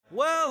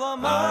Well,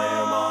 I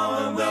am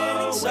on the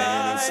winning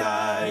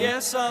side.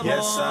 Yes, I'm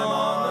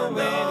on the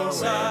winning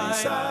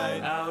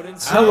side.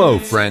 Hello,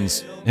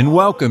 friends, and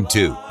welcome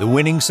to the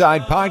Winning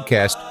Side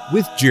Podcast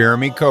with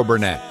Jeremy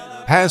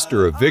Coburnett,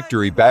 pastor of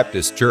Victory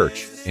Baptist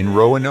Church in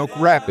Roanoke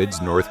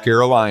Rapids, North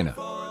Carolina.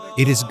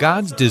 It is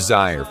God's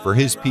desire for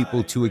His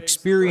people to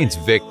experience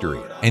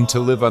victory and to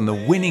live on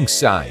the winning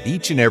side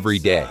each and every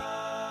day.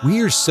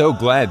 We are so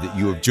glad that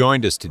you have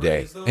joined us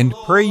today and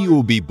pray you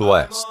will be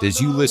blessed as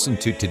you listen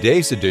to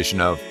today's edition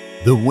of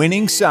The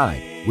Winning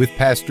Side with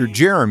Pastor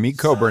Jeremy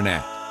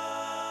Coburnett.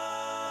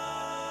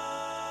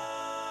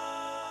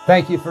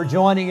 Thank you for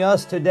joining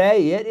us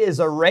today. It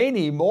is a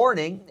rainy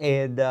morning,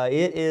 and but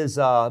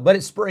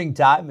it's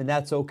springtime, and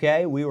that's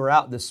okay. We were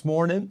out this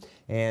morning,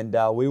 and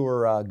we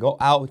were out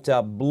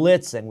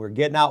blitzing. We're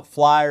getting out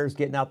flyers,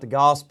 getting out the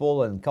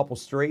gospel in a couple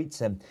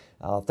streets, and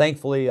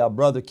thankfully,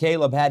 Brother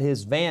Caleb had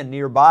his van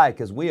nearby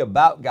because we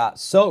about got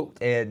soaked.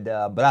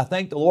 But I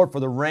thank the Lord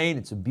for the rain.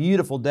 It's a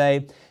beautiful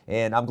day,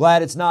 and I'm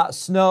glad it's not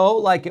snow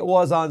like it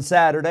was on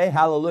Saturday.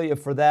 Hallelujah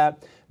for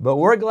that. But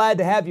we're glad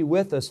to have you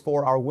with us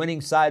for our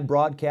Winning Side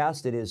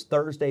broadcast. It is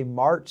Thursday,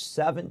 March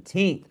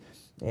 17th.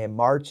 And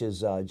March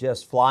is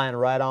just flying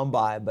right on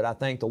by. But I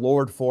thank the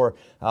Lord for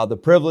the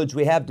privilege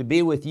we have to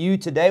be with you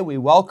today. We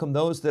welcome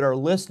those that are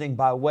listening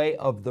by way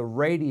of the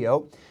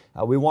radio.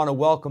 We want to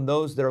welcome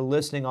those that are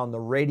listening on the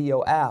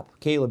radio app.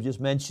 Caleb just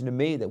mentioned to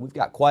me that we've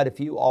got quite a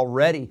few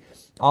already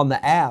on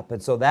the app,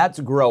 and so that's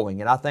growing.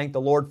 And I thank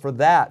the Lord for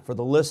that, for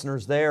the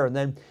listeners there. And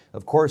then,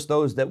 of course,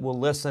 those that will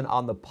listen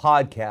on the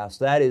podcast.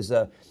 That is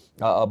a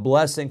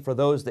blessing for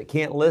those that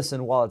can't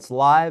listen while it's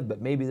live,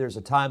 but maybe there's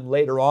a time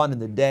later on in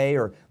the day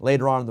or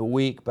later on in the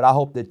week. But I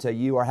hope that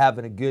you are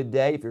having a good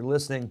day. If you're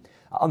listening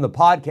on the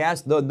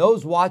podcast,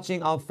 those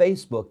watching on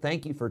Facebook,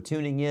 thank you for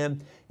tuning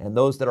in. And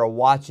those that are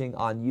watching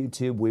on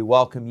YouTube, we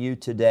welcome you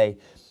today.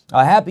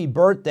 Happy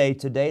birthday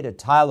today to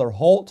Tyler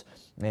Holt.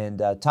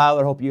 And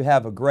Tyler, hope you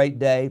have a great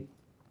day.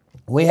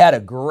 We had a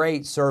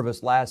great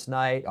service last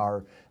night,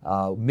 our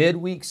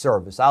midweek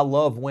service. I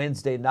love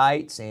Wednesday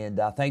nights, and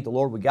I thank the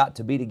Lord we got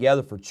to be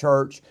together for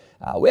church.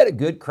 We had a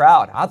good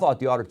crowd. I thought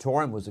the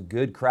auditorium was a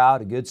good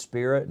crowd, a good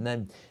spirit. And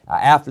then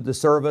after the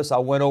service, I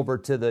went over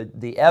to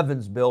the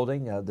Evans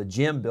building, the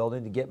gym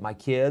building, to get my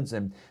kids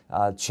and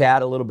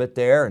chat a little bit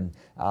there. And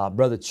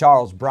Brother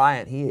Charles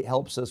Bryant, he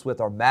helps us with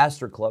our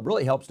Master Club,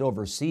 really helps to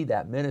oversee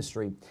that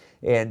ministry.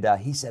 And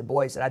he said,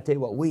 boy, he said, I tell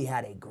you what, we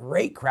had a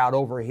great crowd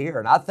over here.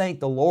 And I thank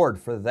the Lord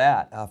for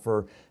that,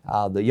 for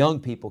the young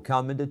people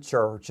coming to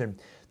church. And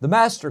the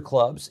Master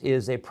Clubs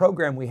is a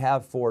program we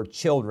have for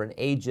children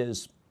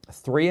ages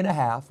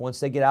 3.5,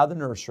 once they get out of the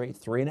nursery,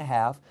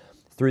 3.5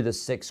 through the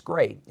 6th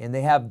grade. And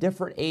they have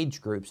different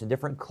age groups and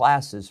different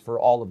classes for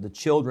all of the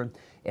children.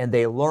 And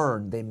they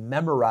learn, they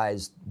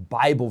memorize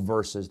Bible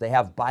verses, they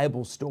have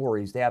Bible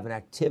stories, they have an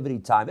activity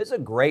time. It's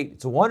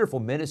a wonderful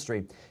ministry.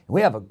 And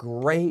we have a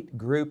great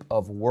group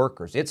of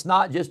workers. It's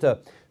not just a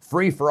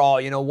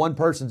free-for-all, one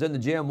person's in the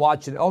gym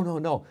watching it. Oh,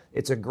 no.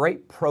 It's a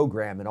great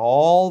program and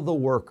all the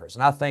workers.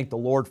 And I thank the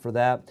Lord for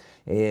that.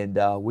 And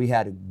we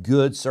had a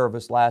good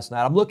service last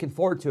night. I'm looking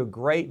forward to a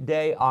great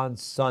day on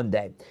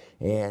Sunday.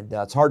 And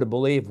it's hard to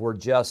believe we're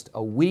just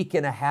a week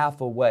and a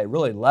half away,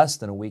 really less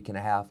than a week and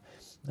a half,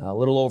 a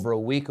little over a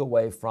week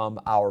away from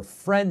our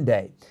Friend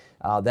Day.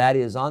 That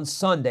is on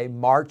Sunday,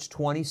 March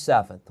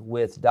 27th,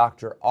 with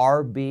Dr.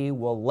 R.B.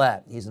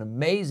 Willett. He's an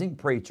amazing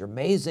preacher,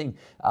 amazing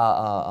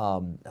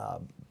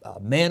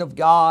man of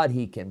God.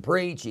 He can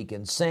preach, he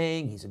can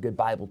sing, he's a good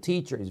Bible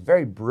teacher. He's a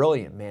very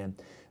brilliant man,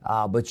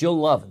 but you'll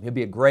love him. He'll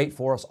be great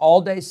for us all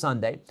day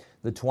Sunday,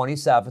 the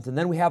 27th. And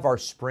then we have our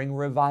spring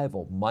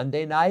revival,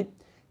 Monday night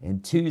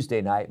and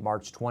Tuesday night,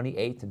 March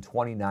 28th and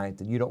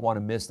 29th, and you don't want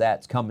to miss that.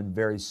 It's coming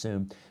very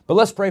soon. But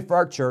let's pray for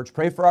our church,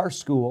 pray for our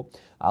school,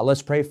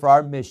 let's pray for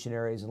our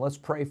missionaries, and let's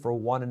pray for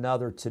one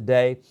another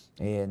today.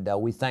 And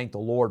we thank the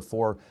Lord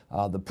for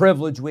the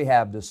privilege we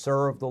have to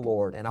serve the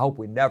Lord, and I hope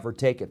we never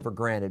take it for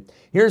granted.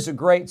 Here's a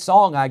great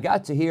song. I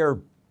got to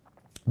hear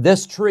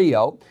this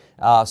trio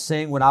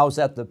sing when I was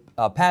at the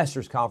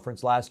Pastors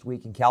Conference last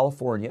week in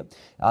California.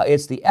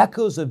 It's the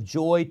Echoes of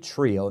Joy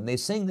Trio, and they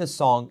sing this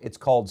song. It's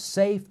called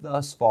Safe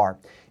Thus Far.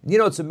 And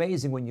it's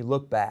amazing when you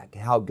look back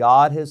how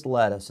God has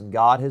led us and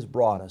God has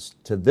brought us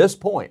to this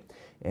point.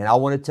 And I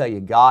want to tell you,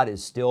 God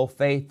is still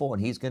faithful,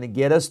 and He's going to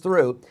get us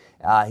through.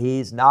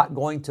 He's not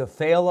going to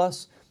fail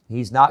us.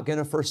 He's not going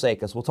to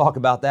forsake us. We'll talk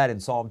about that in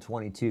Psalm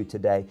 22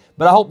 today.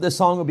 But I hope this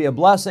song will be a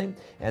blessing.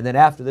 And then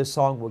after this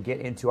song, we'll get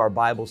into our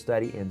Bible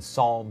study in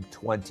Psalm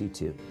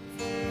 22.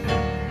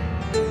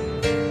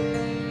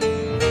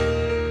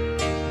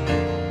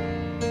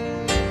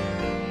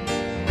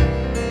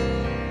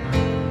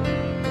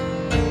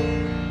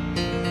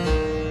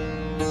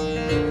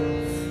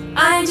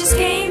 I just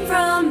came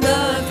from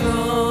the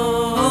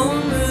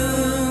throne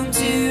room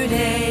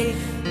today,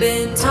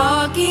 been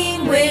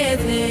talking with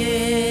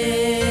Him,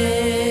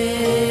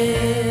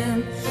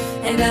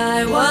 and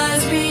I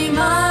was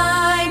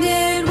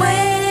reminded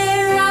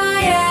where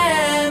I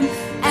am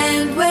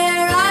and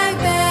where I've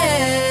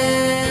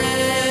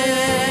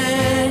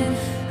been.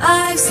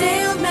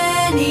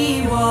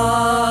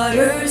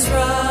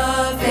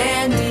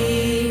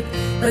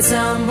 but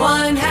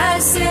someone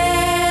has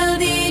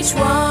sailed each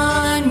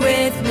one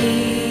with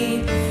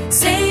me.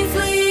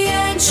 Safely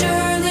and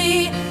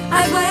surely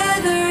I've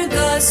weathered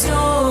the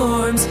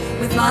storms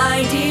with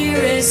my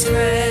dearest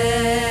friend.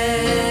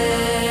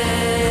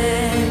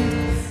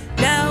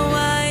 Now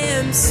I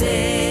am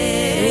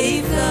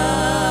safe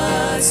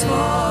thus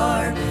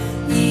far.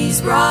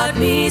 He's brought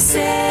me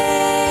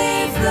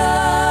safe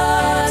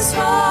thus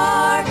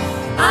far.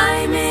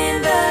 I'm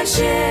in the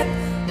ship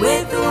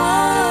with the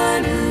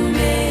one who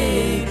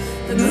made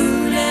the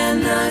moon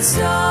and the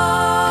stars.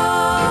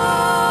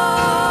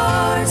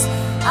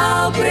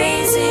 I'll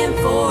praise Him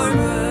for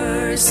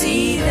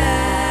mercy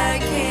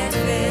that can't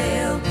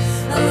fail,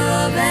 a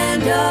love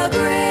and a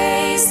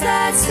grace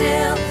that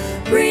still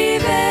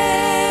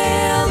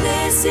prevail.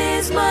 This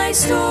is my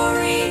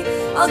story,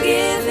 I'll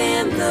give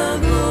Him the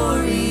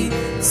glory,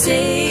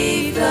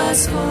 safe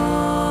thus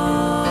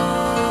far.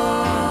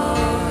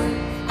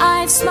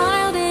 I've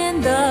smiled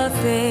in the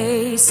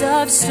face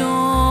of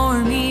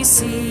stormy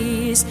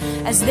seas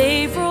as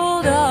they've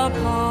rolled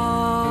apart.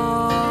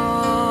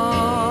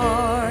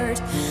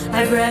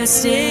 I've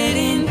rested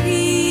in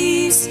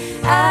peace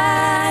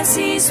as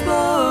He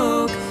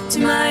spoke to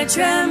my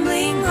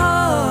trembling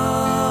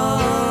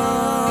heart.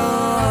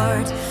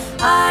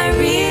 I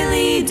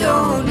really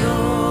don't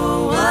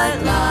know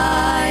what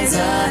lies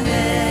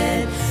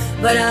ahead,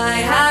 but I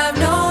have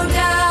no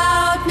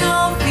doubt,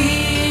 no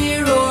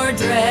fear or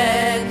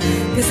dread,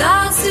 'cause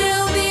I'll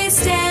still be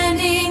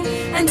standing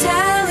and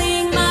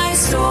telling my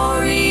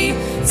story,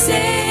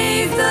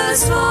 safe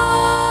thus far.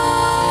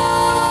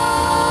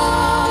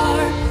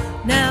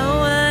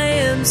 Now I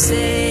am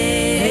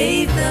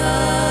safe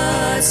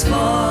thus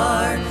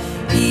far.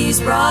 He's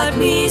brought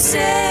me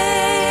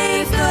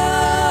safe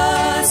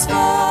thus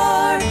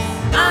far.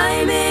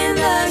 I'm in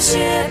the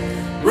ship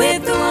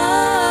with the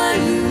one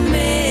who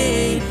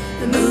made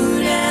the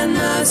moon and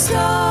the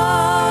stars.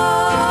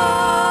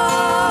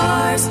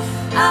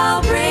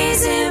 I'll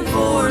praise Him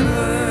for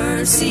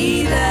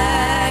mercy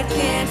that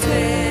can't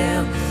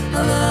fail,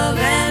 a love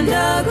and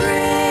a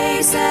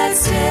grace that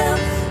still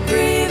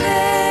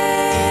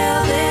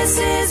prevail. This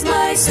is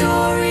my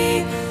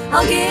story,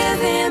 I'll give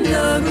Him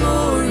the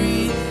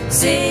glory,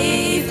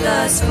 safe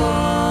thus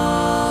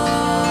far.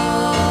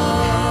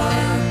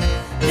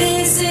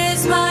 This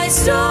is my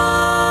story,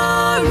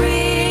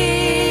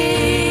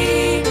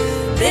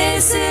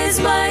 this is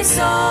my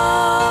song,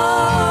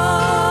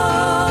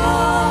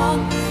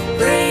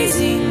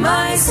 praising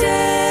my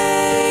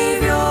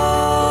Savior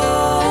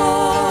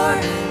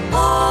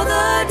all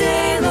the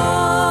day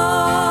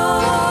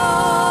long.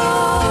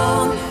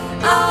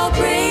 I'll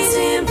praise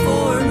Him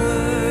for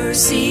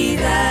mercy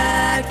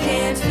that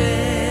can't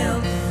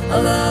fail,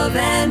 a love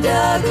and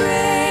a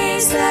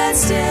grace that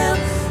still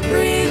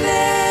prevail.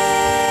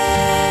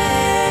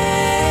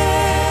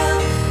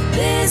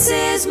 This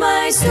is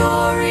my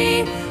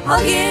story,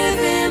 I'll give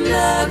Him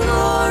the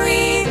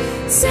glory,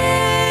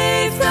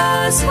 safe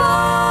thus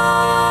far.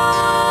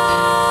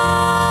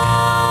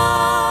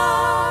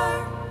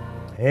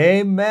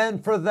 Amen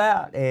for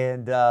that.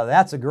 And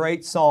that's a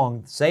great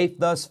song, Safe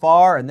Thus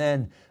Far. And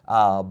then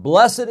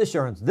Blessed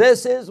Assurance,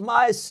 this is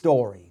my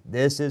story,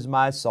 this is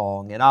my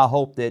song. And I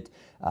hope that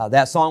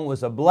that song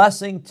was a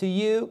blessing to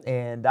you,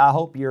 and I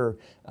hope you're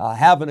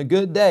having a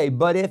good day.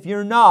 But if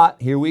you're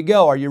not, here we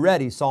go. Are you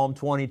ready? Psalm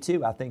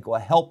 22, I think, will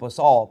help us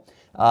all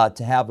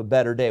to have a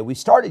better day. We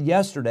started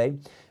yesterday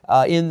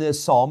in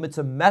this psalm. It's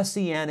a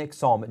messianic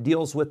psalm. It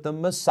deals with the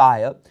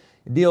Messiah.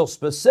 It deals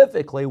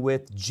specifically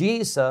with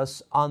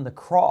Jesus on the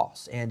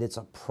cross, and it's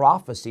a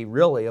prophecy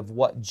really of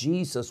what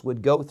Jesus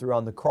would go through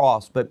on the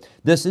cross. But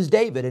this is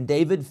David, and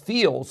David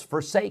feels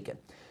forsaken.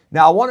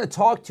 Now I want to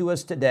talk to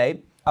us today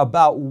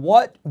about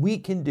what we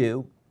can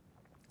do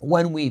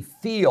when we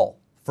feel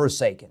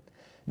forsaken.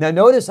 Now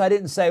notice I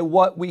didn't say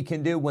what we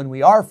can do when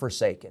we are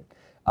forsaken,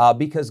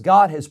 because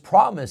God has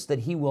promised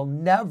that He will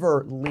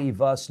never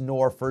leave us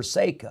nor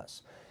forsake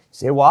us. You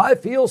say, well, I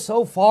feel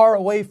so far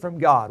away from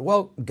God.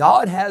 Well,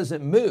 God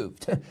hasn't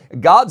moved.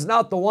 God's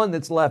not the one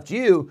that's left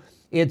you.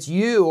 It's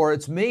you or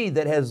it's me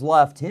that has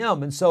left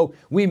Him. And so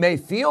we may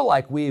feel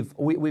like we've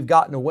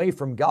gotten away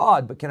from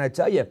God, but can I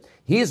tell you,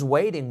 He's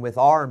waiting with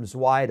arms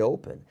wide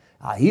open.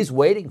 He's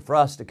waiting for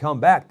us to come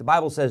back. The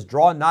Bible says,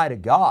 draw nigh to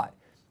God,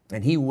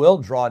 and He will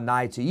draw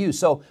nigh to you.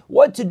 So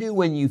what to do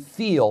when you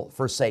feel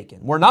forsaken?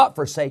 We're not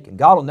forsaken.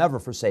 God will never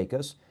forsake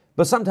us.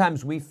 But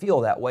sometimes we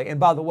feel that way. And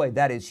by the way,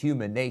 that is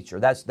human nature.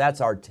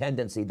 That's our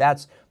tendency.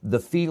 That's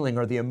the feeling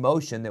or the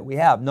emotion that we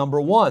have.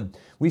 Number one,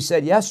 we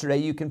said yesterday,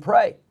 you can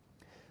pray.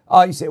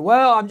 You say,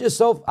 well,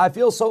 I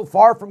feel so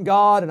far from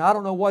God and I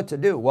don't know what to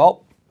do.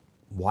 Well,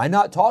 why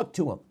not talk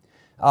to Him?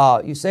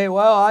 You say,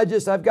 well,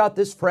 I've got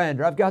this friend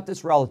or I've got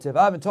this relative.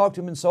 I haven't talked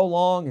to him in so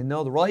long and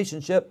know the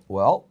relationship.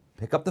 Well,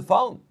 pick up the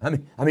phone. I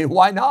mean,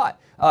 why not?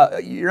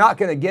 You're not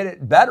going to get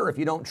it better if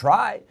you don't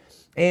try.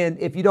 And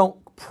if you don't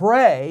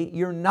pray,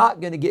 you're not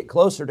going to get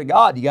closer to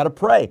God. You got to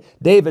pray.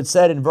 David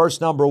said in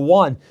verse number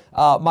 1,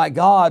 my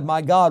God,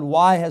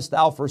 why hast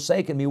thou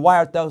forsaken me? Why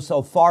art thou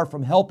so far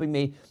from helping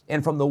me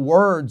and from the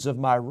words of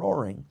my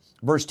roaring?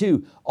 Verse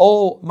 2,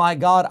 "Oh my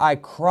God, I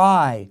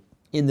cry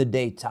in the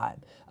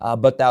daytime,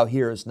 but thou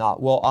hearest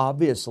not." Well,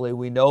 obviously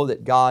we know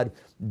that God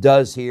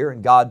does hear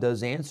and God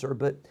does answer,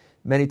 but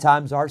many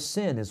times our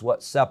sin is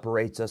what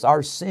separates us.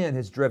 Our sin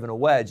has driven a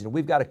wedge, and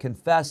we've got to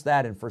confess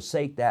that and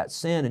forsake that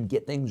sin and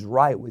get things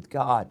right with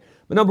God.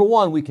 But number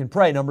one, we can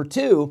pray. Number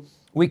two,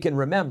 we can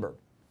remember.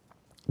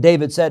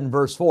 David said in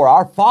verse 4,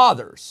 "Our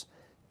fathers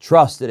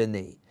trusted in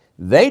thee.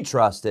 They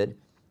trusted,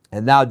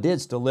 and thou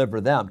didst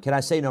deliver them." Can I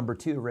say number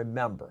two?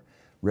 Remember.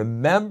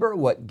 Remember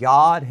what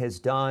God has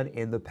done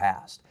in the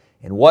past.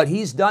 And what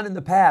He's done in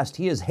the past,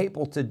 He is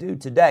able to do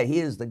today. He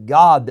is the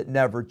God that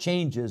never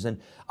changes. And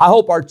I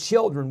hope our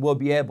children will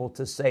be able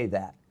to say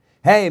that.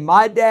 Hey,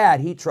 my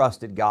dad, he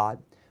trusted God.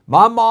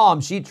 My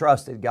mom, she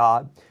trusted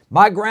God.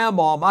 My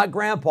grandma, my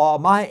grandpa,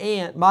 my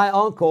aunt, my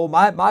uncle,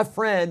 my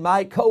friend,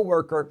 my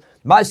coworker,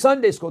 my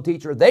Sunday school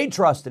teacher, they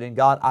trusted in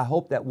God. I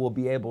hope that will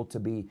be able to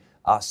be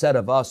said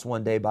of us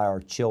one day by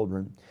our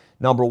children.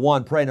 Number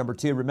one, pray. Number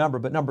two, remember.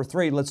 But number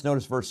three, let's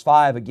notice verse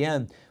 5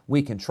 again,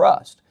 we can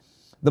trust.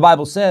 The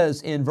Bible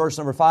says in verse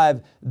number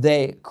 5,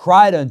 "They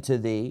cried unto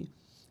thee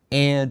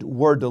and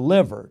were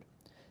delivered.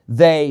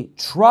 They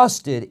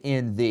trusted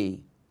in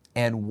thee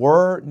and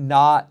were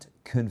not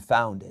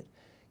confounded."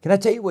 Can I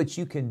tell you what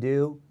you can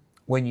do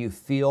when you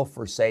feel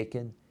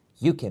forsaken?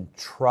 You can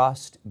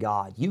trust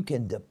God. You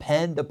can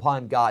depend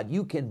upon God.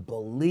 You can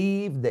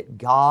believe that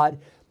God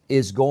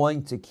is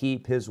going to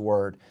keep His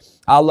word.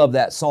 I love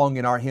that song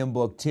in our hymn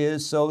book,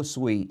 "'Tis so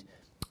sweet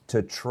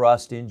to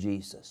trust in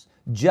Jesus."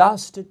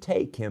 Just to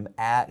take Him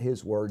at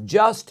His word,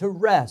 just to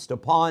rest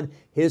upon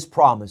His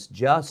promise,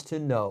 just to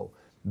know,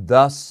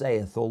 "Thus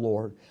saith the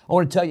Lord." I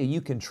want to tell you,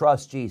 you can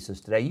trust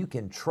Jesus today. You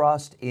can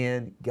trust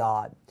in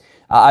God.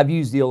 I've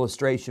used the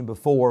illustration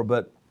before,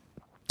 but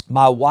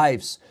my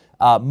wife's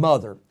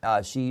mother,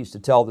 she used to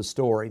tell the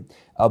story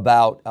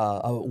about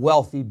a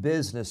wealthy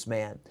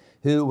businessman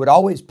who would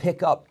always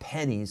pick up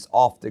pennies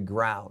off the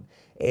ground.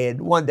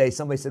 And one day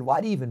somebody said, "Why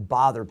do you even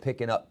bother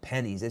picking up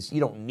pennies? You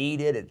don't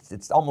need it.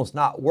 It's almost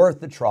not worth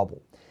the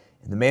trouble."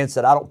 And the man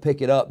said, "I don't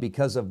pick it up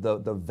because of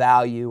the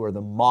value or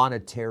the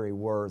monetary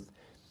worth."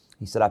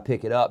 He said, "I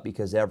pick it up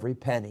because every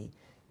penny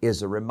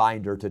is a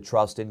reminder to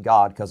trust in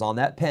God, because on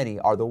that penny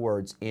are the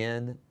words,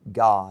 'In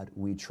God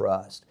we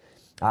trust.'"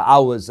 I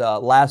was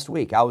last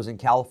week, I was in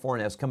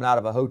California. I was coming out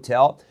of a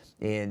hotel,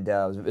 and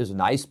it was a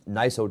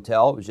nice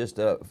hotel.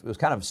 It was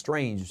kind of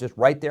strange. It was just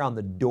right there on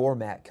the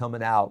doormat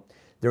coming out.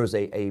 There was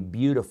a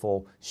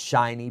beautiful,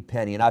 shiny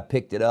penny, and I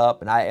picked it up,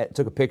 and I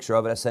took a picture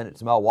of it. I sent it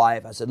to my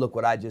wife. I said, "Look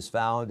what I just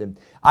found." And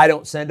I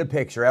don't send a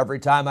picture every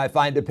time I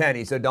find a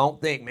penny, so don't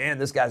think, "Man,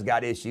 this guy's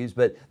got issues."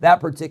 But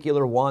that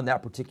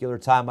particular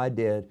time I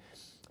did.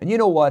 And you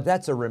know what?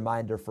 That's a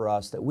reminder for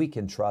us that we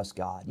can trust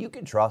God. You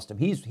can trust Him.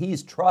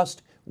 He's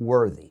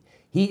trustworthy.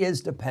 He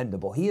is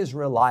dependable. He is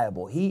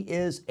reliable. He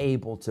is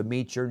able to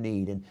meet your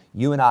need, and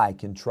you and I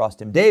can trust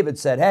Him. David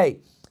said, "Hey,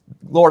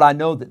 Lord, I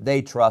know that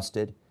they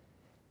trusted,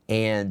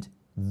 and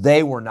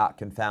they were not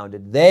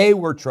confounded. They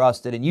were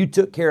trusted, and you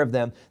took care of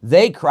them.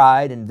 They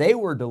cried, and they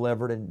were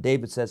delivered." And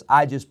David says,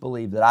 "I just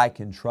believe that I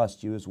can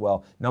trust you as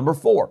well." Number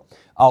four,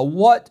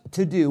 what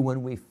to do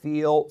when we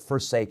feel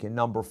forsaken.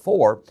 Number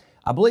four,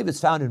 I believe it's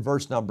found in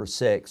verse number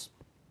 6.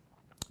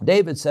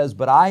 David says,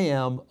 "But I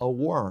am a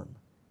worm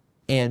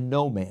and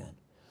no man,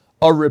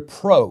 a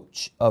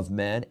reproach of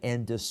men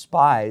and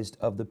despised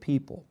of the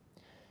people."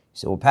 You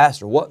say, "Well,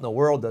 Pastor, what in the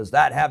world does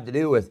that have to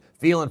do with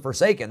feeling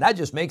forsaken? That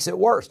just makes it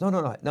worse."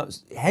 No.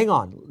 Hang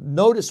on.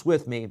 Notice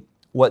with me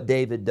what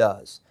David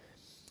does.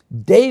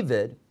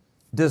 David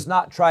does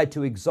not try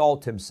to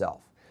exalt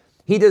himself.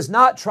 He does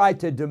not try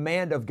to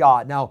demand of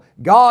God, "Now,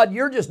 God,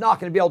 you're just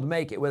not going to be able to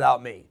make it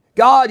without me.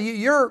 God,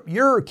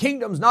 your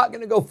kingdom's not going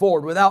to go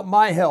forward without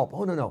my help."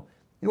 Oh, no.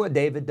 You know what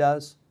David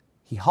does?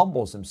 He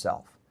humbles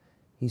himself.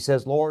 He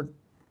says, "Lord,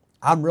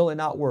 I'm really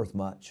not worth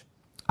much.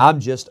 I'm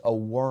just a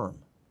worm.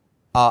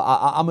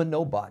 I'm a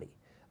nobody."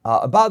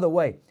 By the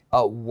way,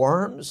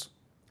 worms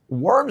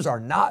are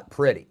not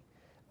pretty.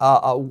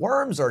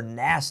 Worms are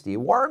nasty.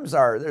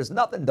 There's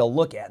nothing to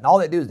look at. And all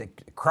they do is they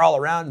crawl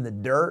around in the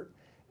dirt.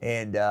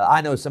 And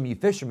I know some of you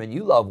fishermen,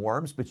 you love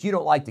worms, but you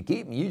don't like to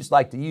keep them. You just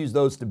like to use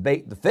those to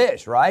bait the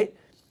fish, right?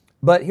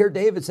 But here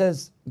David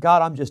says,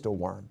 "God, I'm just a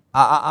worm.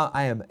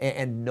 I am,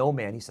 and no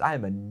man." He said, "I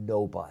am a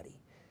nobody."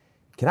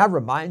 Can I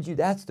remind you,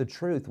 that's the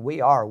truth.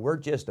 We're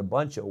just a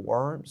bunch of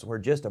worms. We're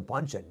just a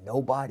bunch of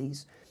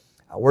nobodies.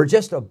 We're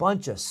just a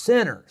bunch of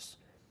sinners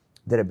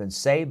that have been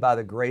saved by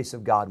the grace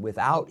of God.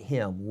 Without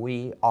Him,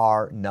 we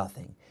are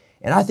nothing.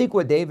 And I think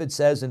what David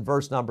says in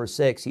verse number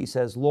 6, he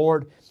says,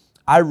 "Lord,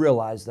 I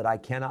realize that I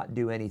cannot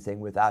do anything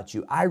without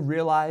you. I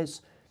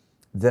realize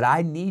that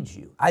I need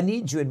you. I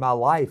need you in my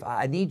life.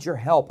 I need your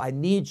help. I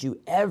need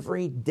you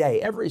every day,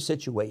 every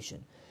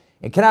situation."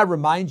 And can I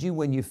remind you,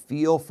 when you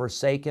feel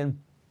forsaken,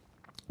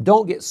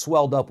 don't get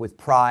swelled up with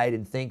pride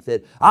and think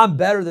that I'm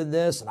better than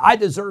this and I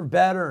deserve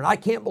better and I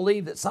can't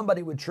believe that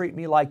somebody would treat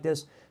me like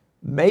this.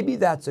 Maybe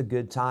that's a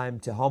good time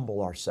to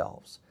humble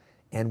ourselves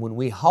And when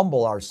we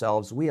humble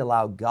ourselves, we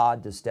allow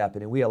God to step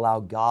in and we allow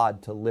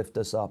God to lift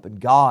us up. And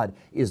God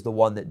is the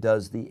one that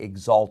does the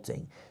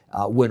exalting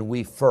when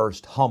we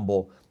first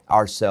humble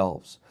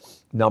ourselves.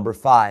 Number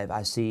 5,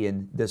 I see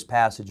in this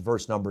passage,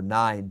 verse number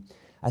 9,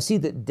 I see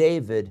that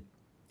David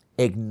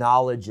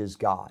acknowledges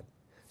God.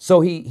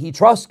 So he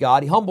trusts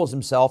God, he humbles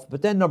himself,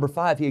 but then number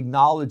 5, he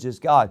acknowledges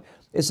God.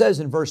 It says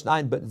in verse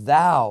 9, "But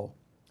thou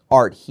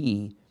art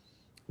he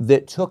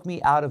that took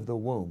me out of the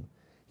womb."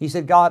 He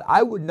said, God,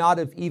 I would not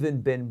have even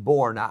been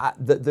born.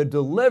 The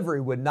delivery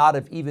would not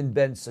have even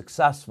been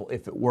successful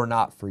if it were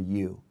not for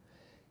you.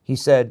 He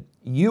said,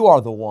 you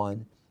are the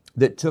one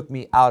that took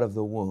me out of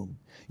the womb.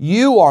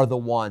 You are the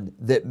one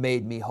that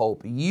made me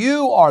hope.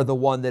 You are the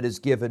one that has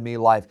given me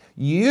life.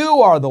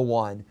 You are the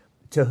one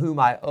to whom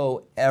I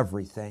owe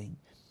everything.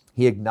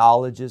 He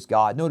acknowledges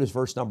God. Notice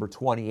verse number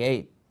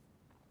 28.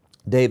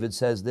 David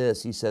says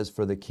this. He says,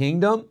 for the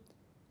kingdom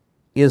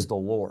is the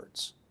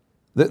Lord's.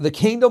 The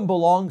kingdom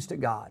belongs to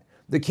God.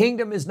 The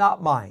kingdom is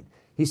not mine.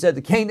 He said,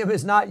 the kingdom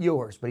is not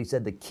yours, but he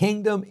said, the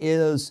kingdom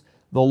is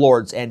the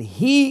Lord's, and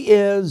he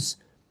is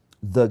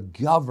the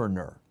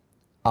governor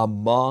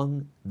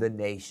among the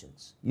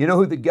nations. You know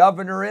who the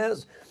governor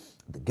is?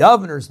 The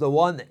governor is the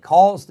one that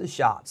calls the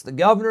shots. The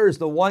governor is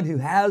the one who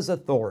has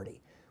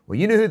authority. Well,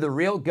 you know who the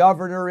real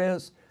governor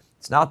is?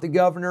 It's not the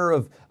governor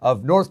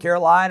of North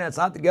Carolina. It's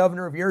not the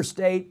governor of your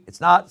state.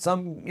 It's not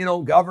some,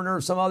 governor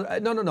of some other.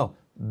 No.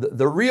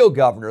 The real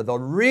governor, the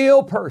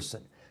real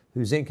person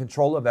who's in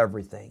control of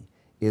everything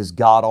is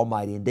God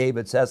Almighty. And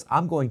David says,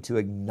 I'm going to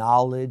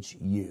acknowledge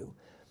you.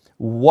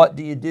 What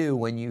do you do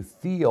when you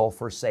feel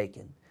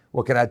forsaken?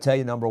 Well, can I tell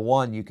you, number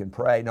 1, you can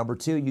pray. Number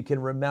 2, you can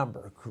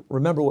remember.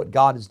 Remember what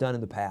God has done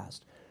in the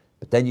past.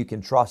 But then you can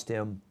trust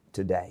Him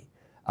today.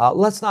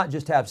 Let's not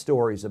just have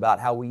stories about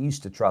how we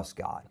used to trust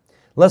God.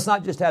 Let's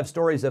not just have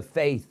stories of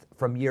faith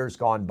from years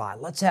gone by.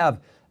 Let's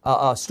have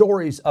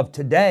stories of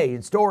today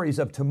and stories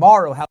of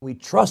tomorrow, how we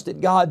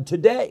trusted God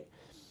today.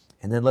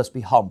 And then let's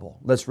be humble.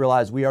 Let's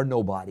realize we are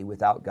nobody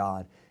without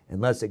God.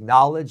 And let's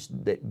acknowledge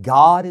that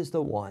God is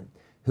the one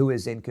who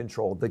is in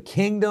control. The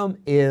kingdom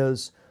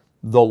is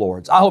the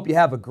Lord's. I hope you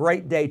have a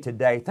great day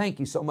today. Thank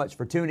you so much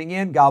for tuning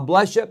in. God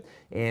bless you.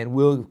 And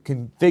we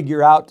can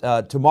figure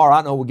out tomorrow. I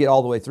don't know we'll get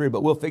all the way through,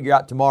 but we'll figure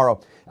out tomorrow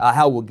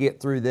how we'll get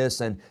through this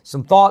and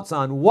some thoughts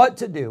on what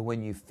to do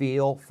when you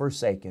feel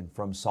forsaken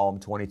from Psalm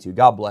 22.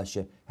 God bless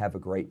you. Have a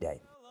great day.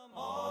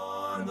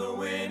 On the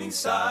winning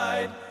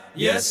side.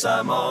 Yes,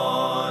 I'm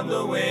on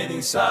the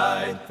winning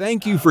side.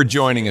 Thank you for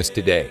joining us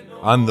today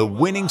on the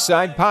Winning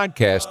Side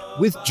Podcast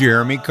with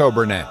Jeremy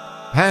Coburnett,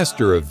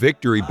 pastor of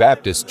Victory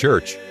Baptist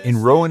Church in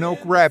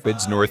Roanoke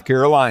Rapids, North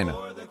Carolina.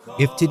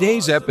 If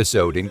today's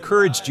episode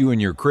encouraged you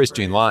in your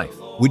Christian life,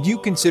 would you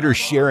consider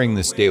sharing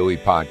this daily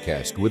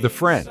podcast with a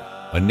friend,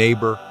 a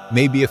neighbor,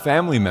 maybe a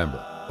family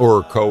member, or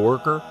a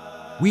coworker?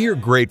 We are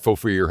grateful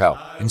for your help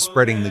in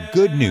spreading the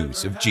good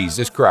news of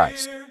Jesus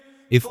Christ.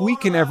 If we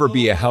can ever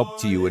be a help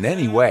to you in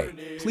any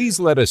way, please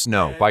let us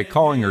know by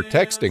calling or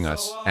texting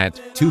us at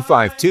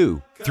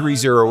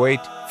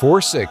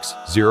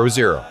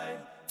 252-308-4600.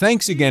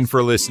 Thanks again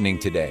for listening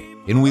today,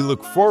 and we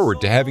look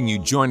forward to having you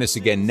join us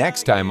again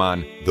next time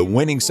on the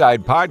Winning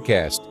Side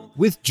Podcast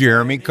with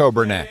Jeremy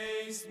Coburnett.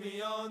 Place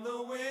me on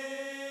the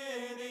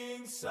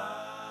winning side.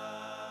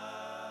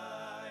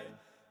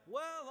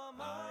 Well,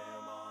 I'm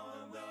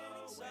on the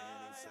winning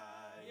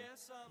side.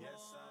 Yes, I'm